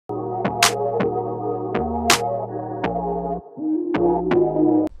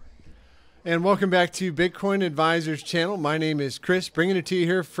And welcome back to Bitcoin Advisors channel. My name is Chris, bringing it to you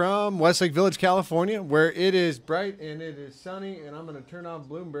here from Westlake Village, California, where it is bright and it is sunny. And I'm going to turn off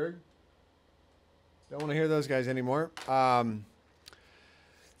Bloomberg. Don't want to hear those guys anymore. And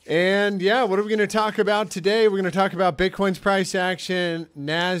yeah, what are we going to talk about today? We're going to talk about Bitcoin's price action,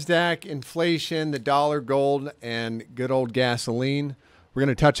 Nasdaq, inflation, the dollar, gold, and good old gasoline. We're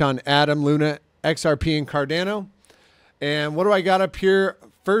going to touch on Atom, Luna, XRP, and Cardano. And what do I got up here?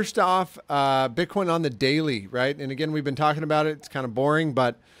 First off, Bitcoin on the daily, right? And again, we've been talking about it. It's kind of boring,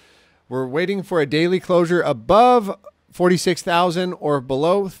 but we're waiting for a daily closure above 46,000 or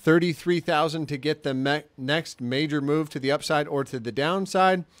below 33,000 to get the next major move to the upside or to the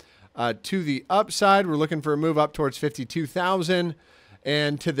downside. To the upside, we're looking for a move up towards 52,000.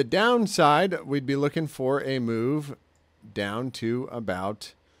 And to the downside, we'd be looking for a move down to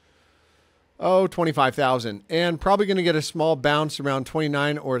about 25,000, and probably going to get a small bounce around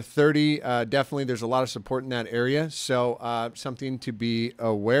 29 or 30. Definitely, there's a lot of support in that area, so something to be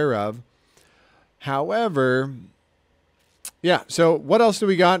aware of. However, yeah, so what else do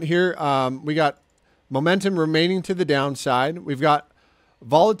we got here? We got momentum remaining to the downside. We've got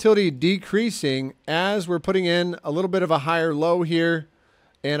volatility decreasing as we're putting in a little bit of a higher low here,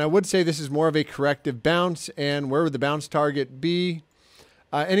 and I would say this is more of a corrective bounce. And where would the bounce target be?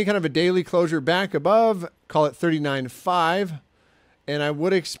 Any kind of a daily closure back above, call it 39.5. And I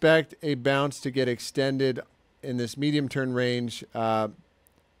would expect a bounce to get extended in this medium term range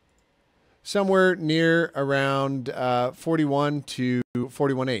somewhere near around 41 to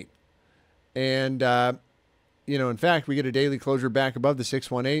 41.8. And, in fact, we get a daily closure back above the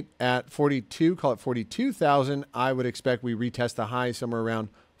 618 at 42, call it 42,000. I would expect we retest the high somewhere around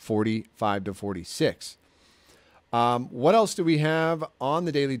 45 to 46. What else do we have on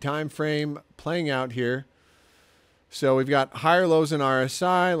the daily time frame playing out here? So we've got higher lows in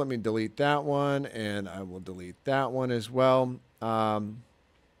RSI. Let me delete that one, and I will delete that one as well. And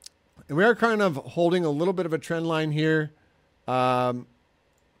we are kind of holding a little bit of a trend line here, something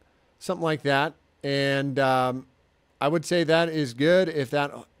like that. And I would say that is good if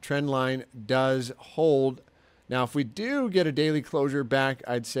that trend line does hold. Now, if we do get a daily closure back,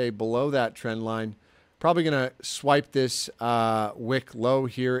 I'd say below that trend line, probably going to swipe this wick low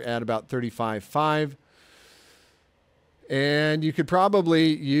here at about 35.5. And you could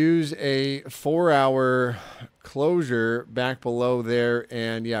probably use a 4-hour closure back below there.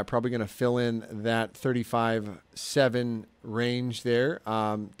 And yeah, probably going to fill in that 35.7 range there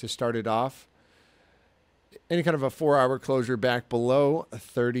to start it off. Any kind of a 4-hour closure back below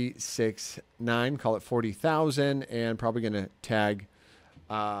 36.9, call it 40,000, and probably going to tag...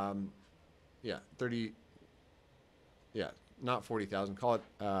 not 40,000, call it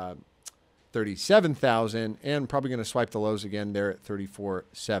 37,000, and probably going to swipe the lows again there at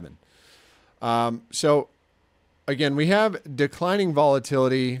 34.7. So again, we have declining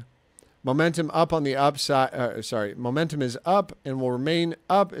volatility, momentum up on the upside. Momentum is up and will remain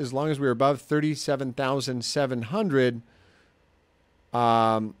up as long as we're above 37,700.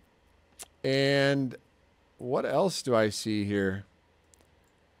 And what else do I see here?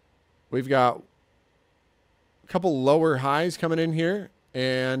 We've got a couple lower highs coming in here,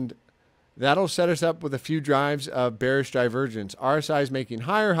 and that'll set us up with a few drives of bearish divergence. RSI is making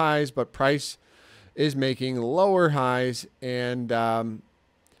higher highs, but price is making lower highs. And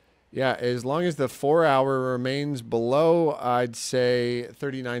yeah, as long as the 4-hour remains below, I'd say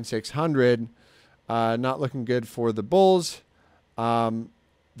 39,600, not looking good for the bulls.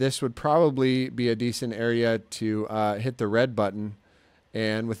 This would probably be a decent area to hit the red button,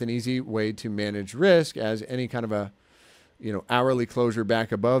 and with an easy way to manage risk, as any kind of a hourly closure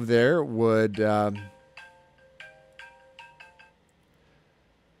back above there would any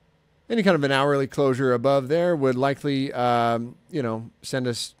kind of an hourly closure above there would likely send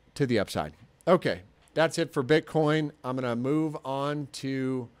us to the upside. Okay, that's it for Bitcoin. I'm going to move on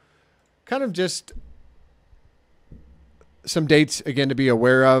to kind of just some dates again to be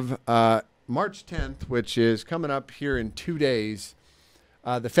aware of. March 10th, which is coming up here in 2 days.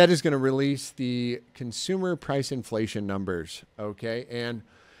 The Fed is going to release the consumer price inflation numbers, okay? And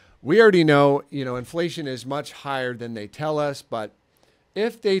we already know, inflation is much higher than they tell us, but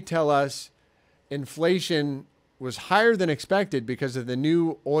if they tell us inflation was higher than expected because of the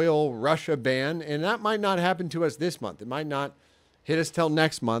new oil Russia ban, and that might not happen to us this month. It might not hit us till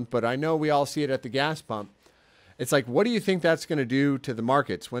next month, but I know we all see it at the gas pump. It's like, what do you think that's going to do to the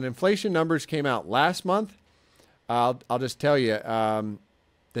markets? When inflation numbers came out last month, I'll just tell you,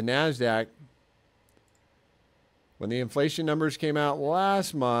 the Nasdaq, when the inflation numbers came out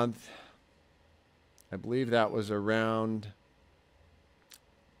last month, I believe that was around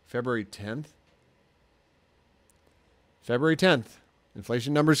February 10th. February 10th.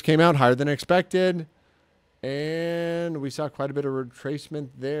 Inflation numbers came out higher than expected. And we saw quite a bit of retracement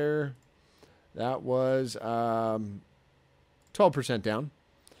there. That was 12% down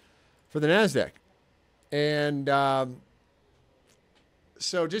for the Nasdaq. And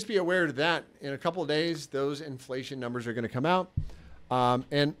so just be aware of that. In a couple of days, those inflation numbers are going to come out.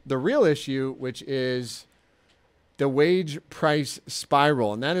 And the real issue, which is the wage price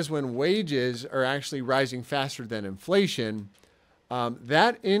spiral, and that is when wages are actually rising faster than inflation.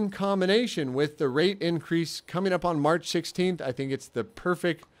 That in combination with the rate increase coming up on March 16th, I think it's the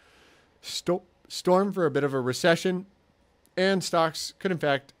perfect storm for a bit of a recession, and stocks could in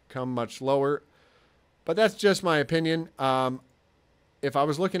fact come much lower. But that's just my opinion. If I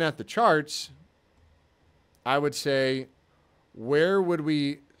was looking at the charts, I would say, where would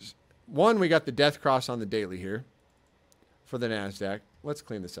we, one, we got the death cross on the daily here for the Nasdaq. Let's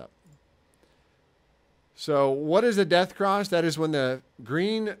clean this up. So what is a death cross? That is when the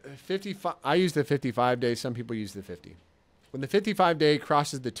green 55, I use the 55 day, some people use the 50. When the 55 day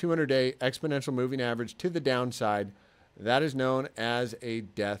crosses the 200-day exponential moving average to the downside, that is known as a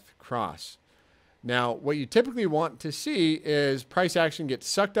death cross. Now, what you typically want to see is price action get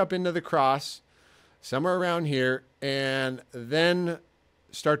sucked up into the cross somewhere around here and then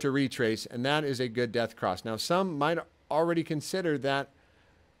start to retrace, and that is a good death cross. Now, some might already consider that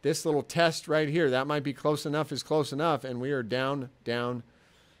this little test right here, that might be close enough is close enough, and we are down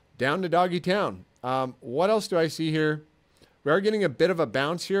to doggy town. What else do I see here? We are getting a bit of a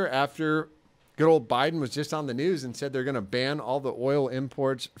bounce here after good old Biden was just on the news and said they're going to ban all the oil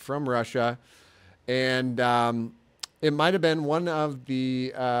imports from Russia. And it might have been one of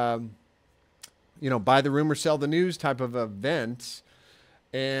the, buy the rumor, sell the news type of events.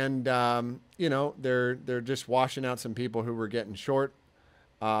 And, they're just washing out some people who were getting short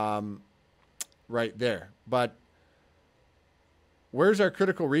right there. But where's our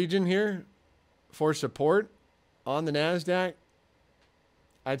critical region here for support on the Nasdaq?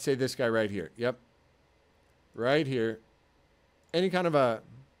 I'd say this guy right here. Yep. Right here. Any kind of a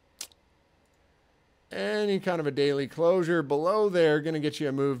daily closure below there going to get you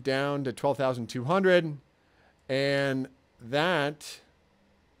a move down to 12,200. And that,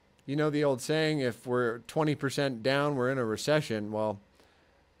 the old saying, if we're 20% down, we're in a recession. Well,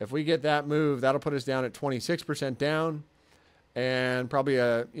 if we get that move, that'll put us down at 26% down, and probably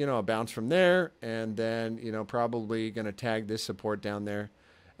a bounce from there, and then probably going to tag this support down there.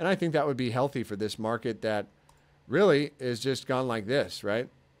 And I think that would be healthy for this market that really is just gone like this, right?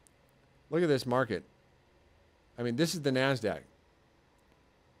 Look at this market. I mean, this is the Nasdaq.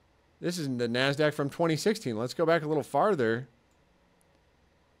 This is the Nasdaq from 2016. Let's go back a little farther.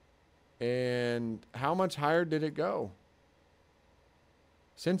 And how much higher did it go?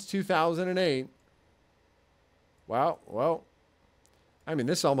 Since 2008. Wow. Well, I mean,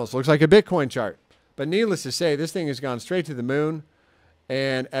 this almost looks like a Bitcoin chart. But needless to say, this thing has gone straight to the moon.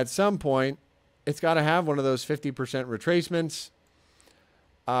 And at some point, it's got to have one of those 50% retracements.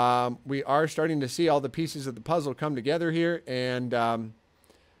 We are starting to see all the pieces of the puzzle come together here. And, I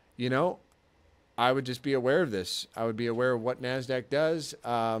would just be aware of this. I would be aware of what NASDAQ does.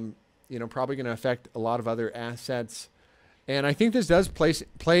 Probably going to affect a lot of other assets. And I think this does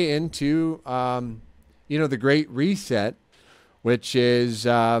play into, the Great Reset, which is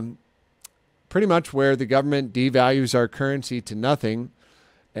pretty much where the government devalues our currency to nothing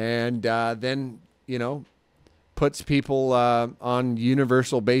and then, puts people on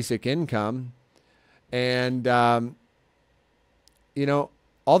universal basic income. And, all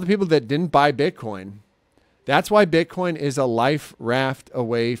the people that didn't buy Bitcoin, that's why Bitcoin is a life raft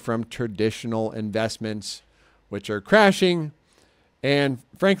away from traditional investments, which are crashing, and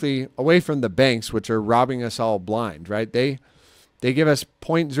frankly, away from the banks, which are robbing us all blind, right? They give us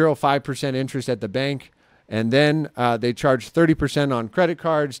 0.05% interest at the bank, and then they charge 30% on credit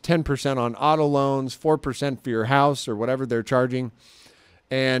cards, 10% on auto loans, 4% for your house or whatever they're charging.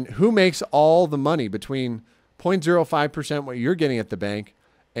 And who makes all the money between 0.05% what you're getting at the bank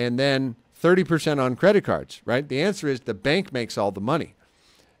and then 30% on credit cards, right? The answer is the bank makes all the money.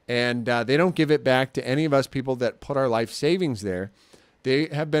 And they don't give it back to any of us people that put our life savings there. They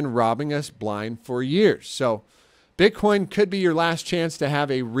have been robbing us blind for years. So Bitcoin could be your last chance to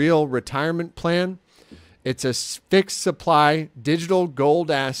have a real retirement plan. It's a fixed supply digital gold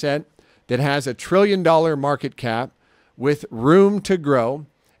asset that has $1 trillion market cap with room to grow.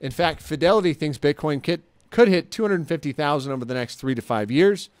 In fact, Fidelity thinks Bitcoin could hit 250,000 over the next 3 to 5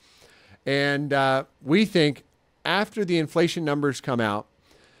 years. And we think after the inflation numbers come out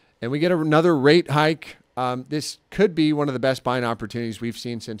and we get another rate hike this could be one of the best buying opportunities we've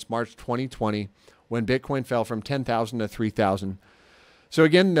seen since March 2020 when Bitcoin fell from 10,000 to 3,000. So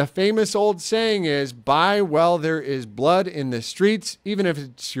again, the famous old saying is buy while there is blood in the streets, even if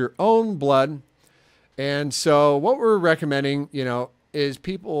it's your own blood. And so what we're recommending, is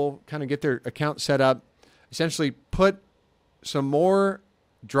people kind of get their account set up, essentially put some more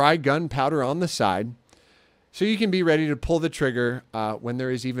dry gunpowder on the side so you can be ready to pull the trigger when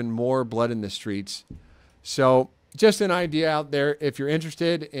there is even more blood in the streets. So just an idea out there. If you're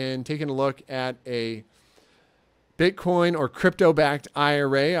interested in taking a look at a Bitcoin or crypto-backed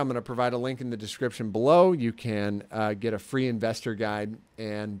IRA, I'm going to provide a link in the description below. You can get a free investor guide,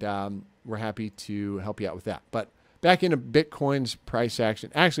 and we're happy to help you out with that. But back into Bitcoin's price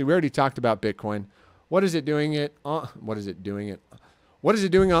action. Actually, we already talked about Bitcoin. What is it doing on the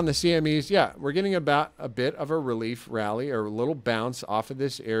CMEs? Yeah, we're getting about a bit of a relief rally or a little bounce off of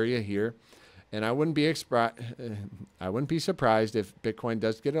this area here. And I wouldn't be surprised if Bitcoin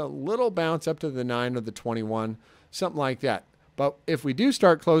does get a little bounce up to the 9 or the 21, something like that. But if we do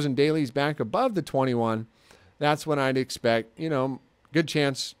start closing dailies back above the 21, that's when I'd expect, good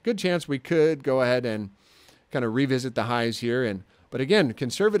chance we could go ahead and kind of revisit the highs here. But again,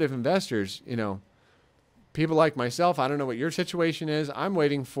 conservative investors, people like myself, I don't know what your situation is. I'm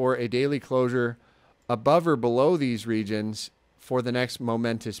waiting for a daily closure above or below these regions for the next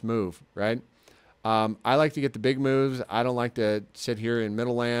momentous move, right? I like to get the big moves. I don't like to sit here in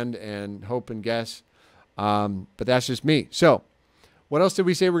middle land and hope and guess. But that's just me. So what else did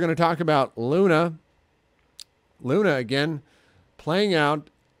we say we're going to talk about? Luna. Luna, again, playing out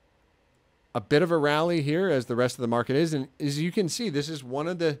a bit of a rally here as the rest of the market is. And as you can see, this is one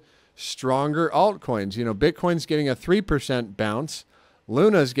of the stronger altcoins. Bitcoin's getting a 3% bounce.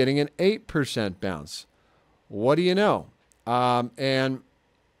 Luna's getting an 8% bounce. What do you know? And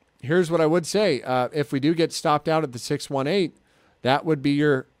here's what I would say. If we do get stopped out at the 618, that would be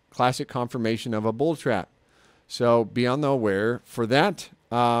your classic confirmation of a bull trap. So be on the aware for that.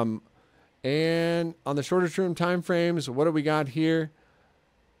 And on the shorter term time frames, what do we got here?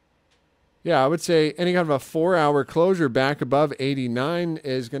 Yeah, I would say any kind of a 4-hour closure back above 89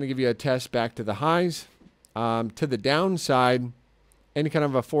 is going to give you a test back to the highs. To the downside, any kind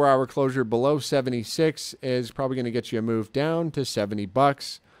of a 4-hour closure below 76 is probably going to get you a move down to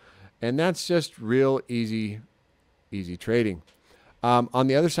 $70. And that's just real easy trading. On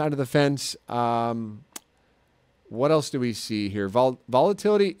the other side of the fence, what else do we see here?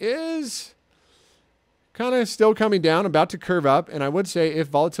 Volatility is kind of still coming down, about to curve up. And I would say if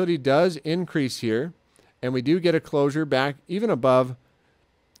volatility does increase here and we do get a closure back even above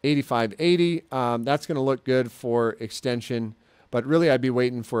 85.80, that's going to look good for extension. But really, I'd be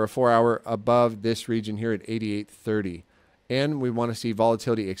waiting for a 4-hour above this region here at 88.30. And we want to see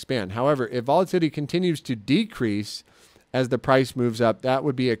volatility expand. However, if volatility continues to decrease as the price moves up, that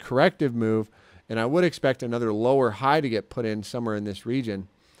would be a corrective move. And I would expect another lower high to get put in somewhere in this region.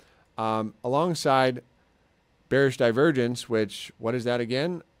 Alongside bearish divergence, which, what is that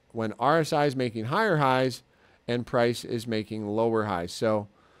again? When RSI is making higher highs and price is making lower highs. So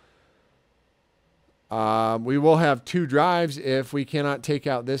we will have two drives if we cannot take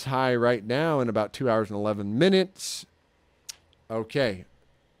out this high right now in about 2 hours and 11 minutes. Okay.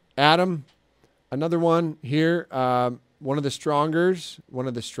 Atom, another one here. One of the strongers.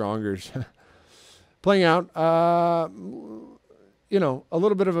 Playing out, a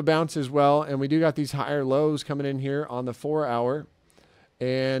little bit of a bounce as well. And we do got these higher lows coming in here on the 4-hour.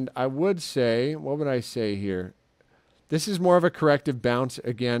 And I would say, what would I say here? This is more of a corrective bounce.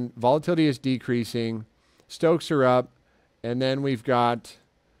 Again, volatility is decreasing. Stokes are up. And then we've got,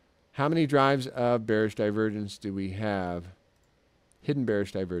 how many drives of bearish divergence do we have? Hidden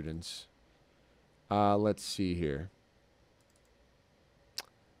bearish divergence. Let's see here.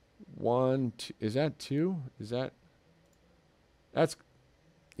 1, 2, is that 2? That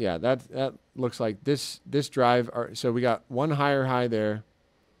looks like this drive. So we got one higher high there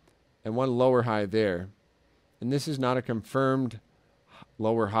and one lower high there. And this is not a confirmed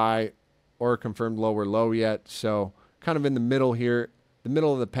lower high or a confirmed lower low yet. So kind of in the middle here, the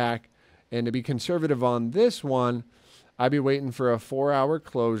middle of the pack. And to be conservative on this one, I'd be waiting for a 4-hour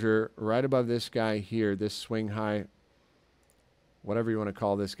closure right above this guy here, this swing high, whatever you want to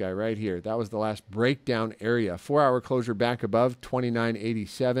call this guy right here. That was the last breakdown area. 4-hour closure back above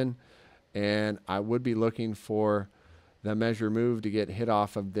 29.87. And I would be looking for the measure move to get hit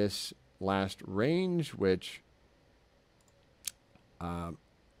off of this last range, which the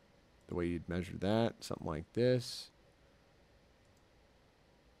way you'd measure that, something like this.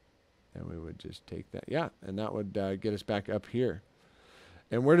 And we would just take that. Yeah, and that would get us back up here.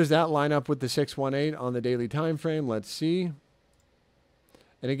 And where does that line up with the 618 on the daily time frame? Let's see.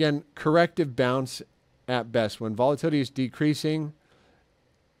 And again, corrective bounce at best. When volatility is decreasing,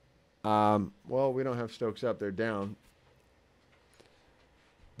 well, we don't have Stokes up. They're down.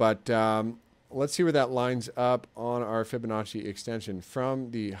 But let's see where that lines up on our Fibonacci extension.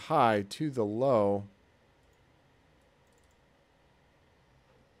 From the high to the low.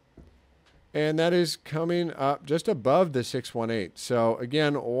 And that is coming up just above the 618. So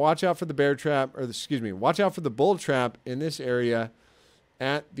again, watch out for the bear trap, or excuse me, watch out for the bull trap in this area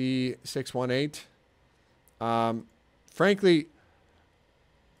at the 618. Frankly,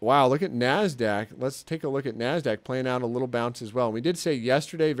 wow, look at Nasdaq. Let's take a look at Nasdaq playing out a little bounce as well. We did say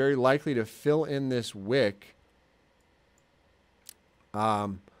yesterday, very likely to fill in this wick.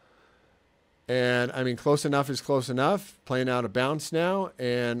 And I mean, close enough is close enough. Playing out a bounce now.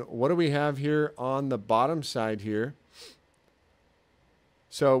 And what do we have here on the bottom side here?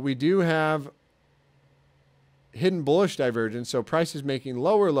 So we do have hidden bullish divergence. So price is making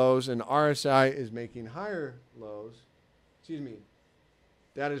lower lows and RSI is making higher lows. Excuse me.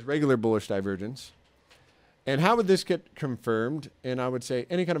 That is regular bullish divergence. And how would this get confirmed? And I would say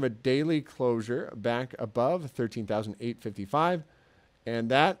any kind of a daily closure back above 13,855. And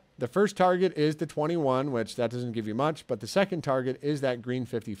that, the first target is the 21, which that doesn't give you much, but the second target is that green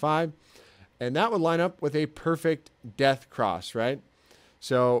 55. And that would line up with a perfect death cross, right?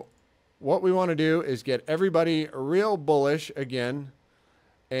 So what we want to do is get everybody real bullish again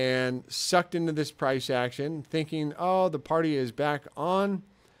and sucked into this price action, thinking, oh, the party is back on.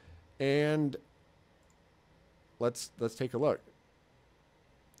 And let's take a look.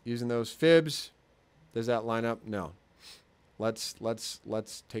 Using those fibs, does that line up? No. Let's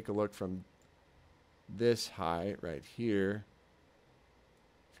take a look from this high right here,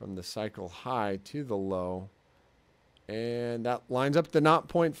 from the cycle high to the low, and that lines up the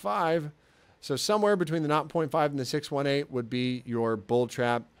 0.5. So somewhere between the 0.5 and the 618 would be your bull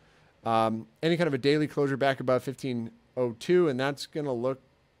trap. Any kind of a daily closure back above 1502, and that's going to look,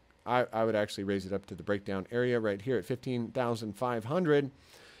 I would actually raise it up to the breakdown area right here at 15,500.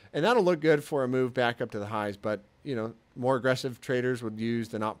 And that'll look good for a move back up to the highs. But, you know, more aggressive traders would use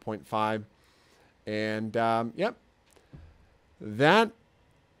the 0.5. And, yep, that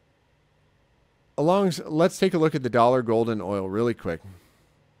along, let's take a look at the dollar, gold, and oil really quick.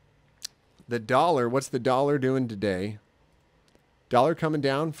 The dollar, what's the dollar doing today? Dollar coming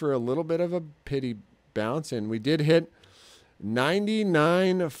down for a little bit of a pity bounce, and we did hit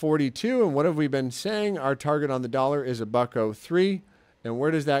 99.42. And what have we been saying? Our target on the dollar is $1.03. And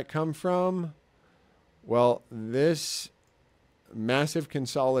where does that come from? Well, this massive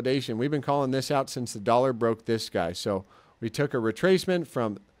consolidation, we've been calling this out since the dollar broke this guy. So we took a retracement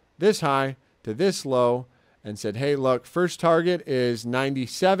from this high to this low and said, hey, look, first target is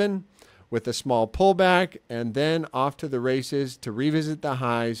 97 with a small pullback, and then off to the races to revisit the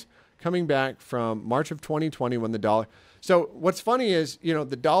highs coming back from March of 2020 when the dollar. So what's funny is, you know,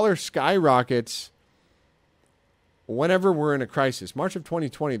 the dollar skyrockets whenever we're in a crisis. March of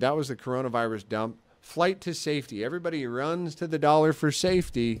 2020, that was the coronavirus dump. Flight to safety. Everybody runs to the dollar for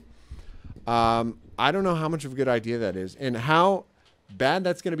safety. I don't know how much of a good idea that is and how bad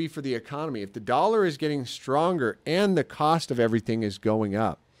that's going to be for the economy. If the dollar is getting stronger and the cost of everything is going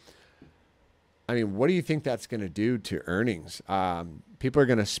up, I mean, what do you think that's going to do to earnings? People are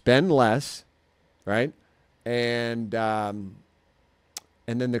going to spend less, right? And then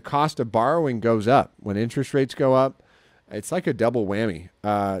the cost of borrowing goes up. When interest rates go up, it's like a double whammy.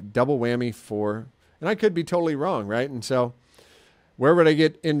 Double whammy for, and I could be totally wrong, right? And so where would I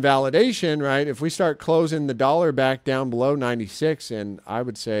get invalidation, right? If we start closing the dollar back down below 96, and I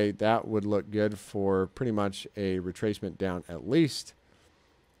would say that would look good for pretty much a retracement down at least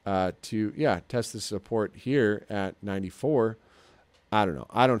to, yeah, test the support here at 94. I don't know.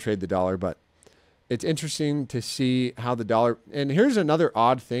 I don't trade the dollar, but it's interesting to see how the dollar, and here's another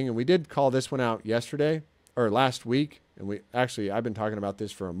odd thing, and we did call this one out yesterday or last week, and I've been talking about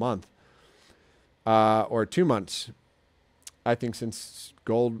this for a month or 2 months. I think since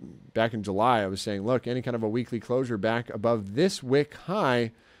gold back in July, I was saying, look, any kind of a weekly closure back above this wick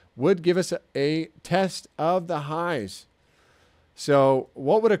high would give us a test of the highs. So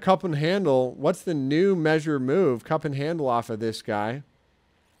what would a cup and handle, what's the new measure move, cup and handle off of this guy?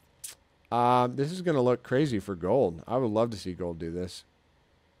 This is going to look crazy for gold. I would love to see gold do this.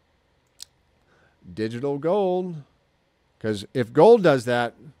 Digital gold. Because if gold does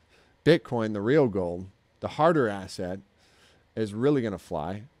that, Bitcoin, the real gold, the harder asset, is really going to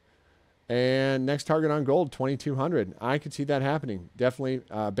fly. And next target on gold, 2,200. I could see that happening. Definitely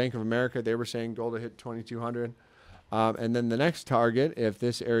Bank of America, they were saying gold to hit 2,200. And then the next target, if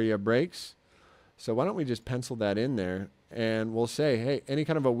this area breaks, so why don't we just pencil that in there, and we'll say, hey, any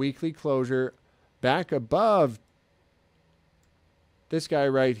kind of a weekly closure back above this guy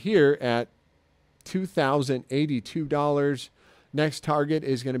right here at $2,082. Next target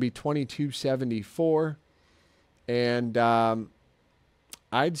is going to be $2,274. And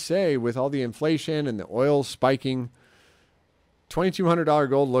I'd say with all the inflation and the oil spiking, $2,200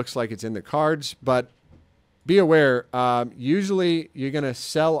 gold looks like it's in the cards, but be aware, usually you're going to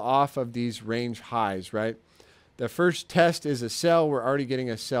sell off of these range highs, right? The first test is a sell. We're already getting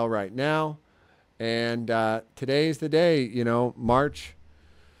a sell right now. And today's the day, you know, March,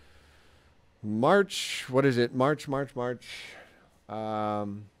 what is it? March. What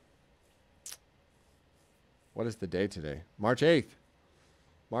is the day today? March 8th.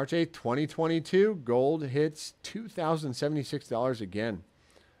 March 8th, 2022, gold hits $2,076 again.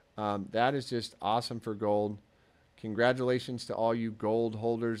 That is just awesome for gold. Congratulations to all you gold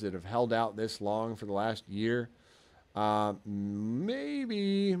holders that have held out this long for the last year.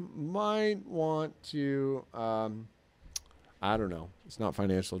 Maybe might want to, I don't know. It's not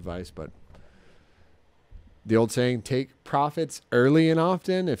financial advice, but the old saying, take profits early and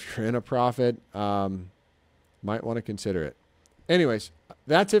often. If you're in a profit, might want to consider it. Anyways,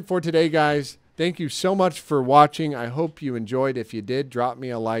 that's it for today, guys. Thank you so much for watching. I hope you enjoyed. If you did, drop me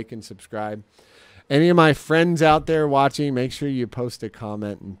a like and subscribe. Any of my friends out there watching, make sure you post a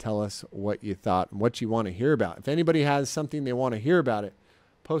comment and tell us what you thought and what you want to hear about. If anybody has something they want to hear about it,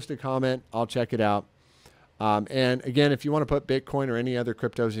 post a comment. I'll check it out. And again, if you want to put Bitcoin or any other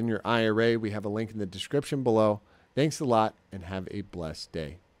cryptos in your IRA, we have a link in the description below. Thanks a lot and have a blessed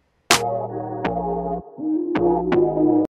day.